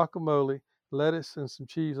bit of guacamole, lettuce, and some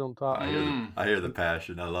cheese on top. I hear the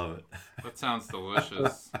passion. I love it. That sounds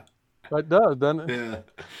delicious. It does, doesn't it? Yeah.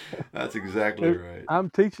 That's exactly right. I'm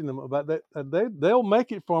teaching them about that. They'll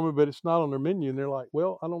make it for me, but it's not on their menu. And they're like,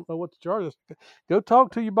 well, I don't know what to charge us. Go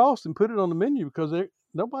talk to your boss and put it on the menu, because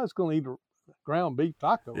nobody's going to eat a ground beef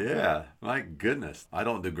taco. Yeah. My goodness. I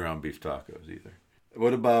don't do ground beef tacos either.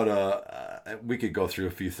 What about we could go through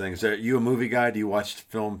a few things. Are you a movie guy? Do you watch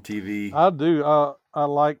film, TV? I do. I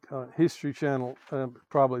like History Channel,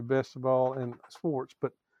 probably best of all, and sports.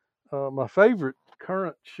 But my favorite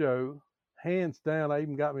current show, hands down, I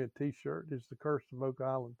even got me a T-shirt, is The Curse of Oak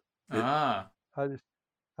Island. I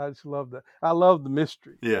just love that. I love the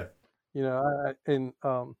mystery. Yeah. You know,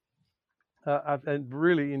 I've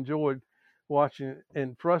really enjoyed watching it,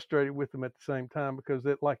 and frustrated with them at the same time, because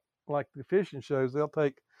it like the fishing shows, they'll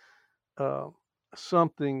take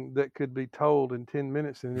something that could be told in 10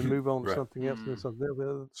 minutes and then move on to Right. something else, and so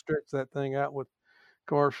they'll stretch that thing out with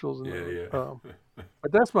commercials. And Yeah.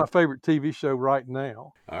 but that's my favorite TV show right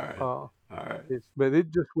now. All right. All right. But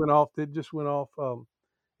it just went off.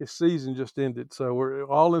 Its season just ended, so we're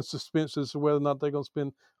all in suspense as to whether or not they're going to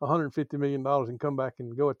spend $150 million and come back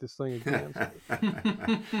and go at this thing again.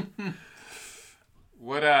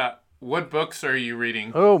 What books are you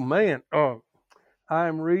reading? Oh man,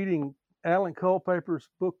 I'm reading Alan Culpepper's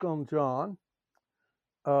book on John.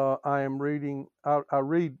 I am reading. I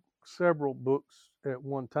read several books at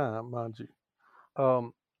one time, mind you.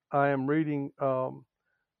 I am reading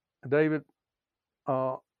David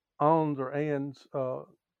Ann's.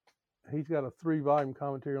 He's got a 3-volume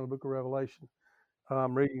commentary on the Book of Revelation.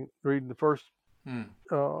 I'm reading the first,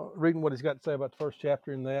 reading what he's got to say about the first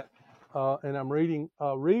chapter in that, and I'm rereading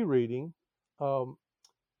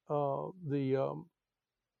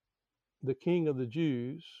the King of the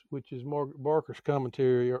Jews, which is Margaret Barker's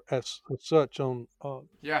commentary, or as such, on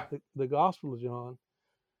the Gospel of John.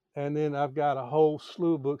 And then I've got a whole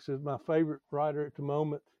slew of books. My favorite writer at the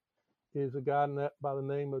moment is a guy by the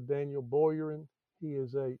name of Daniel Boyarin. He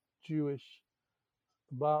is a Jewish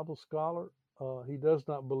Bible scholar. He does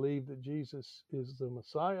not believe that Jesus is the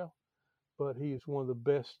Messiah, but he is one of the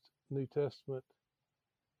best New Testament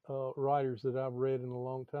writers that I've read in a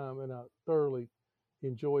long time, and I thoroughly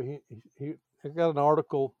enjoy him. I got an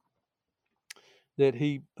article that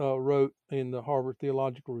he wrote in the Harvard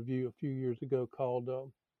Theological Review a few years ago called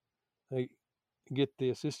hey, get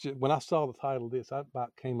this. It's just, when I saw the title of this, I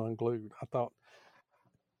about came unglued. I thought,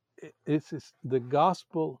 it's the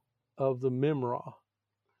Gospel of the Memra.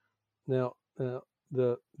 Now,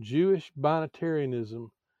 the Jewish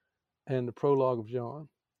binitarianism and the prologue of John.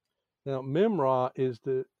 Now, Memra is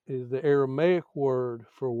the Aramaic word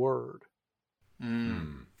for word.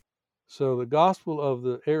 So the Gospel of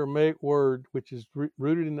the Aramaic word, which is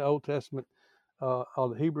rooted in the Old Testament, of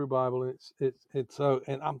the Hebrew Bible, and it's so.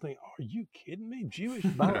 And I'm thinking, are you kidding me? Jewish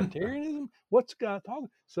binitarianism? What's the guy talking?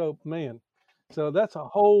 So man, so that's a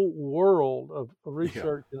whole world of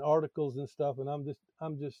research and articles and stuff. And I'm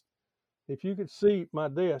just, if you could see my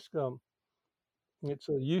desk, it's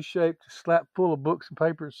a U-shaped, slap full of books and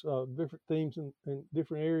papers, different themes and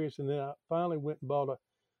different areas. And then I finally went and bought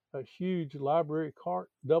a huge library cart,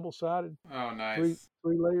 double-sided. Oh, nice.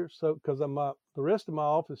 Three layers. So, because the rest of my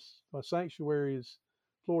office, my sanctuary is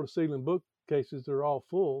floor-to-ceiling bookcases. They're all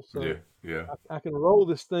full. So I can roll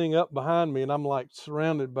this thing up behind me, and I'm like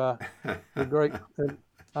surrounded by the great. And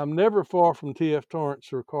I'm never far from T.F.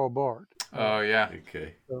 Torrance or Karl Barth. Oh yeah.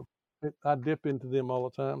 Okay. So I dip into them all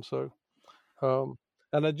the time. So,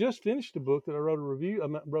 and I just finished a book that I wrote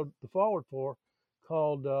wrote the forward for,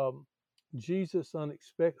 called Jesus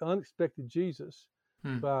Unexpected Jesus,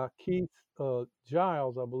 by Keith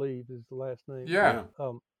Giles, I believe is the last name. Yeah.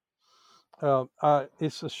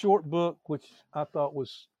 It's a short book, which I thought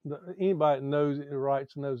was, anybody that knows it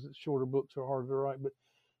writes knows that shorter books are harder to write. But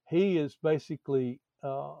he is basically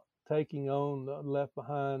taking on the Left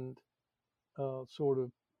Behind sort of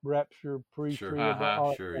rapture pre-trib.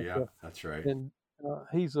 Sure, yeah, that's right. And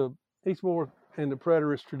He's more in the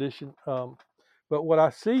preterist tradition. But what I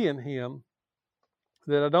see in him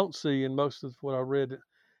that I don't see in most of what I read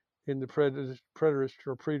in the preterist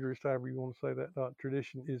or preterist, however you want to say that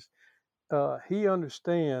tradition, is he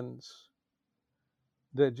understands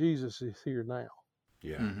that Jesus is here now,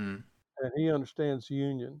 Yeah. Mm-hmm. and he understands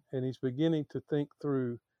union, and he's beginning to think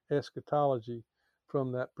through eschatology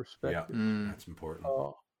from that Yeah. perspective. That's important.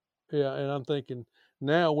 Yeah, and I'm thinking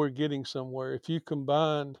now we're getting somewhere. If you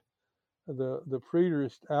combined the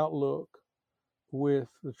preterist outlook with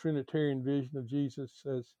the Trinitarian vision of Jesus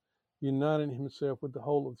as uniting himself with the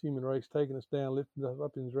whole of the human race, taking us down, lifting us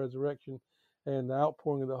up in his resurrection, and the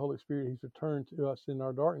outpouring of the Holy Spirit, he's returned to us in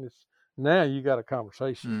our darkness. Now you got a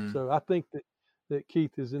conversation. So I think that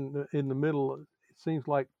Keith is in the middle. It seems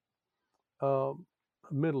like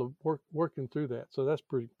middle of working through that. So that's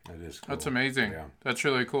pretty. That is cool. That's amazing. Yeah. That's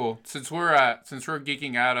really cool. Since we're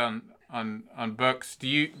geeking out on books, do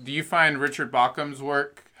you find Richard Bauckham's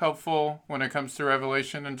work helpful when it comes to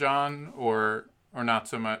Revelation and John, or not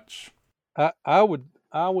so much? I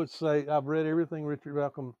would say I've read everything Richard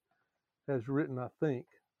Bauckham has written. I think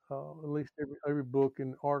at least every book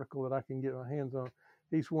and article that I can get my hands on.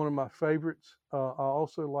 He's one of my favorites. I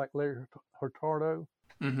also like Larry Hurtado.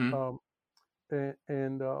 Mm-hmm.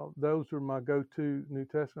 And those are my go-to New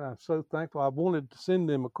Testament. I'm so thankful. I wanted to send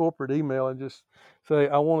them a corporate email and just say,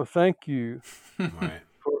 I want to thank you Right.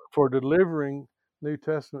 for delivering New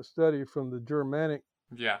Testament study from the Germanic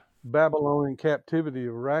Yeah. Babylonian captivity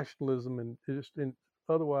of rationalism and just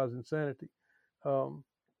otherwise insanity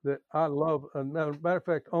that I love. Matter of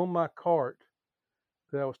fact, on my cart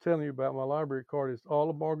that I was telling you about, my library card is all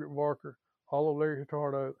of Margaret Barker, all of Larry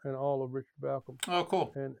Hurtado, and all of Richard Bauckham. Oh,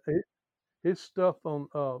 cool. And his stuff on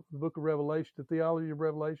the book of Revelation, the theology of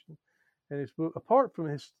Revelation, and his book, apart from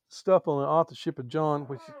his stuff on the authorship of John,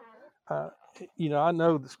 which, I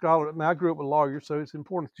know the scholar, I grew up with lawyers, so it's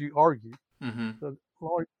important that you argue. Mm-hmm. The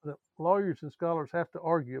lawyers and scholars have to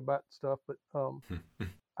argue about stuff, but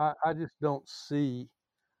I just don't see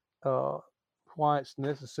why it's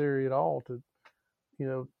necessary at all to,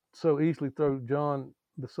 so easily throw John,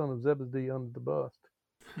 the son of Zebedee, under the bus.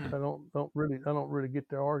 I don't really get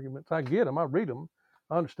their arguments. I get them, I read them,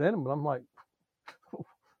 I understand them, but I'm like,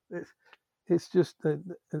 it's just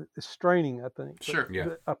it's straining, I think. Sure. But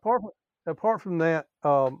Yeah. apart from that,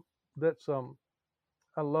 that's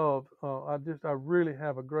I love. I really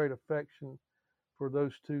have a great affection for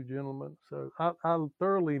those two gentlemen. So I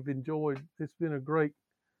thoroughly have enjoyed. It's been a great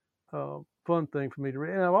fun thing for me to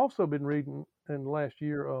read, and I've also been reading in the last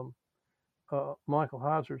year Michael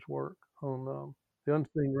Heiser's work on the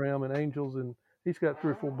unseen realm and angels, and he's got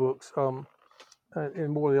 3 or 4 books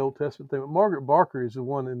in more of the Old Testament thing. But Margaret Barker is the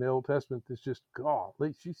one in the Old Testament that's just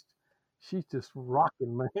golly, she's just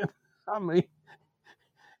rocking, man. I mean,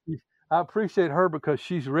 I appreciate her because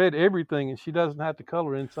she's read everything and she doesn't have to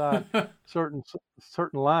color inside certain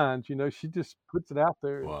lines. She just puts it out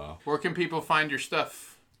there. Wow. Where can people find your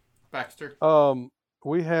stuff, Baxter?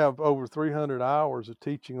 We have over 300 hours of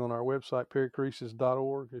teaching on our website,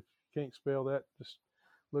 pericresis.org. If you can't spell that, just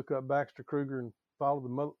look up Baxter Kruger and follow the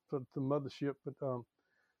mothership. But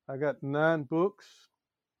I got 9 books,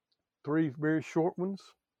 3 very short ones,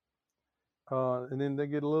 and then they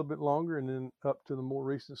get a little bit longer, and then up to the more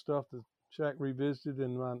recent stuff, the Shack Revisited,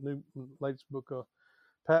 and my latest book,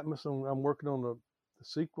 Patmos. I'm working on the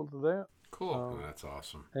sequel to that. Cool. That's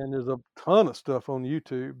awesome. And there's a ton of stuff on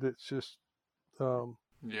YouTube that's just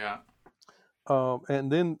Yeah.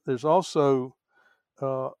 and then there's also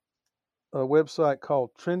a website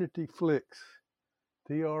called Trinity Flix,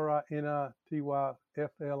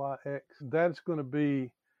 TRINITYFLIX. That's going to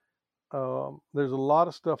be there's a lot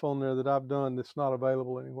of stuff on there that I've done that's not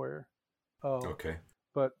available anywhere. Okay.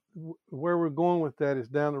 But where we're going with that is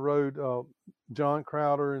down the road. John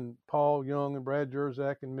Crowder and Paul Young and Brad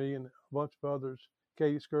Jerzak and me and a bunch of others,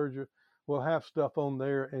 Katie Scourger, will have stuff on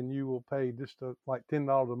there, and you will pay just like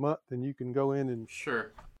 $10 a month, and you can go in and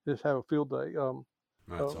Sure. just have a field day.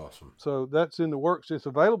 That's awesome. So that's in the works. It's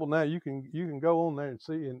available now. You can go on there and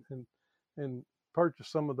see and purchase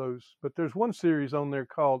some of those. But there's one series on there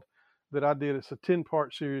that I did. It's a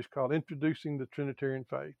 10-part series called Introducing the Trinitarian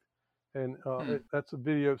Faith, and that's a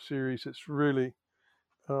video series. It's really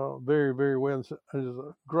very, very well. There's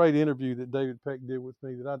a great interview that David Peck did with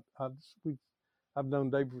me that I've known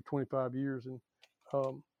David for 25 years, and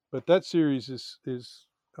but that series is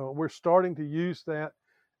we're starting to use that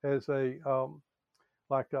as a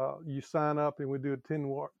you sign up and we do a 10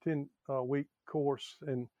 week course,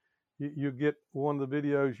 and you get one of the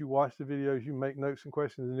videos, you watch the videos, you make notes and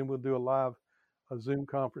questions, and then we'll do a Zoom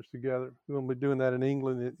conference together. We'll be doing that in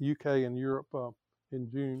England, UK, and Europe in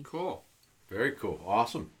June. Cool. Very cool.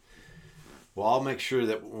 Awesome. Well, I'll make sure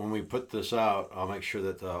that when we put this out, I'll make sure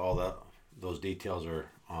that those details are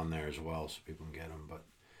on there as well, so people can get them.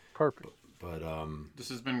 Perfect. But This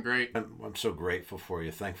has been great. I'm so grateful for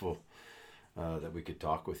you. Thankful that we could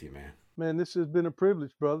talk with you, man. Man, this has been a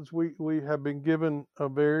privilege, brothers. We have been given a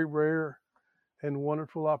very rare and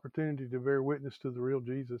wonderful opportunity to bear witness to the real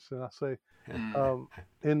Jesus. And I say,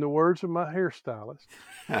 in the words of my hairstylist,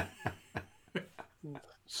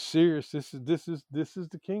 serious. This is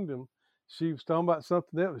the kingdom. She was talking about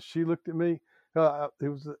something else. She looked at me. It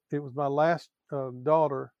was my last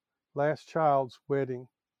last child's wedding,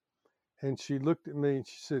 and she looked at me and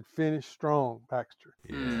she said, "Finish strong, Baxter."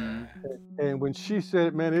 Yeah. And when she said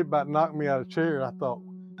it, man, it about knocked me out of the chair. I thought,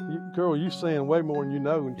 girl, you saying way more than you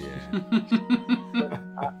know. And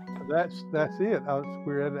that's it.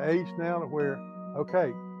 We're at an age now to where,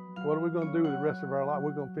 okay, what are we going to do with the rest of our life?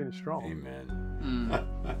 We're going to finish strong. Amen.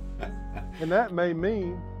 And that may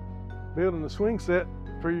mean building a swing set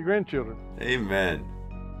for your grandchildren. Amen.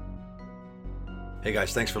 Hey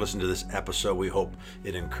guys, thanks for listening to this episode. We hope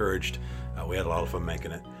it encouraged. We had a lot of fun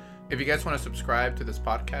making it. If you guys want to subscribe to this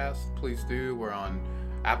podcast, please do. We're on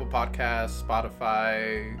Apple Podcasts,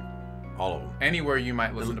 Spotify, All of them. anywhere you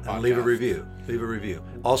might listen to podcasts. And leave a review. Leave a review.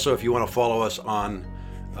 Also, if you want to follow us on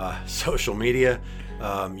social media,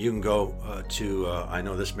 you can go to, I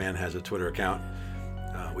know this man has a Twitter account.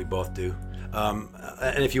 We both do.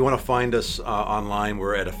 And if you want to find us online,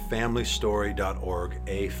 we're at afamilystory.org,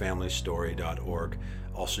 afamilystory.org.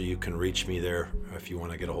 Also, you can reach me there if you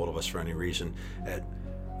want to get a hold of us for any reason at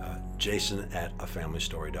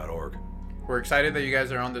jason@afamilystory.org. We're excited that you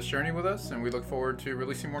guys are on this journey with us, and we look forward to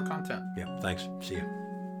releasing more content. Yeah, thanks. See you.